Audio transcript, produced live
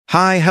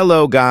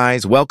Hello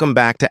guys, welcome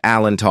back to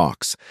Alan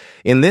Talks.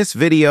 In this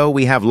video,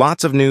 we have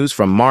lots of news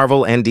from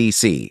Marvel and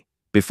DC.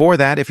 Before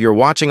that, if you're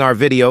watching our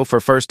video for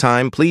first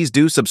time, please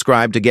do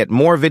subscribe to get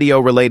more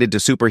video related to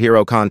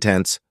superhero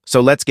contents.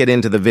 So let's get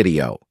into the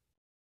video.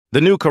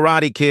 The new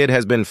Karate Kid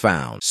has been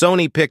found.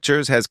 Sony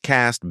Pictures has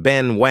cast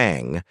Ben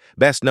Wang,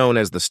 best known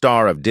as the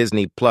star of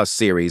Disney Plus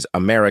series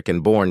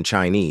American-Born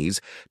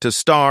Chinese, to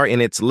star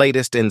in its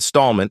latest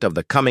installment of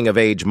the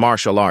coming-of-age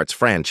martial arts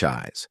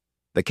franchise.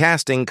 The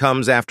casting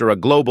comes after a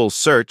global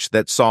search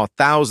that saw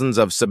thousands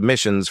of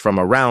submissions from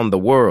around the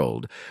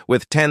world,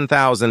 with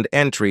 10,000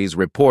 entries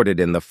reported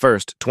in the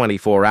first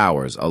 24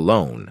 hours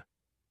alone.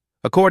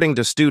 According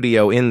to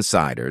studio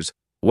insiders,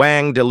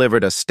 Wang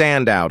delivered a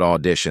standout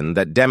audition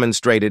that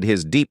demonstrated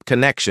his deep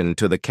connection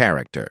to the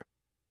character.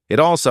 It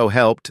also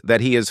helped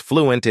that he is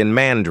fluent in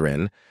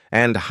Mandarin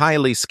and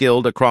highly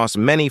skilled across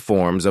many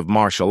forms of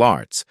martial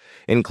arts,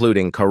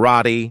 including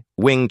karate,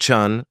 Wing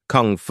Chun,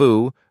 Kung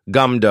Fu,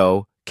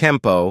 Gumdo,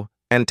 Kempo,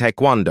 and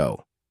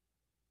Taekwondo.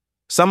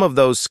 Some of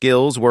those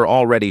skills were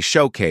already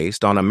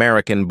showcased on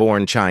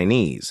American-Born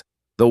Chinese,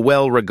 the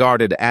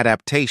well-regarded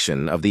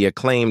adaptation of the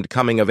acclaimed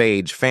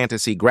coming-of-age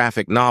fantasy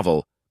graphic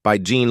novel by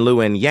Jean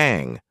Luen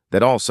Yang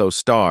that also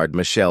starred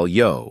Michelle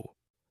Yeoh.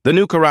 The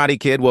new Karate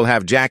Kid will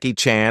have Jackie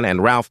Chan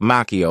and Ralph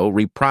Macchio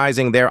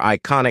reprising their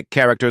iconic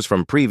characters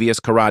from previous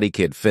Karate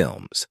Kid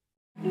films.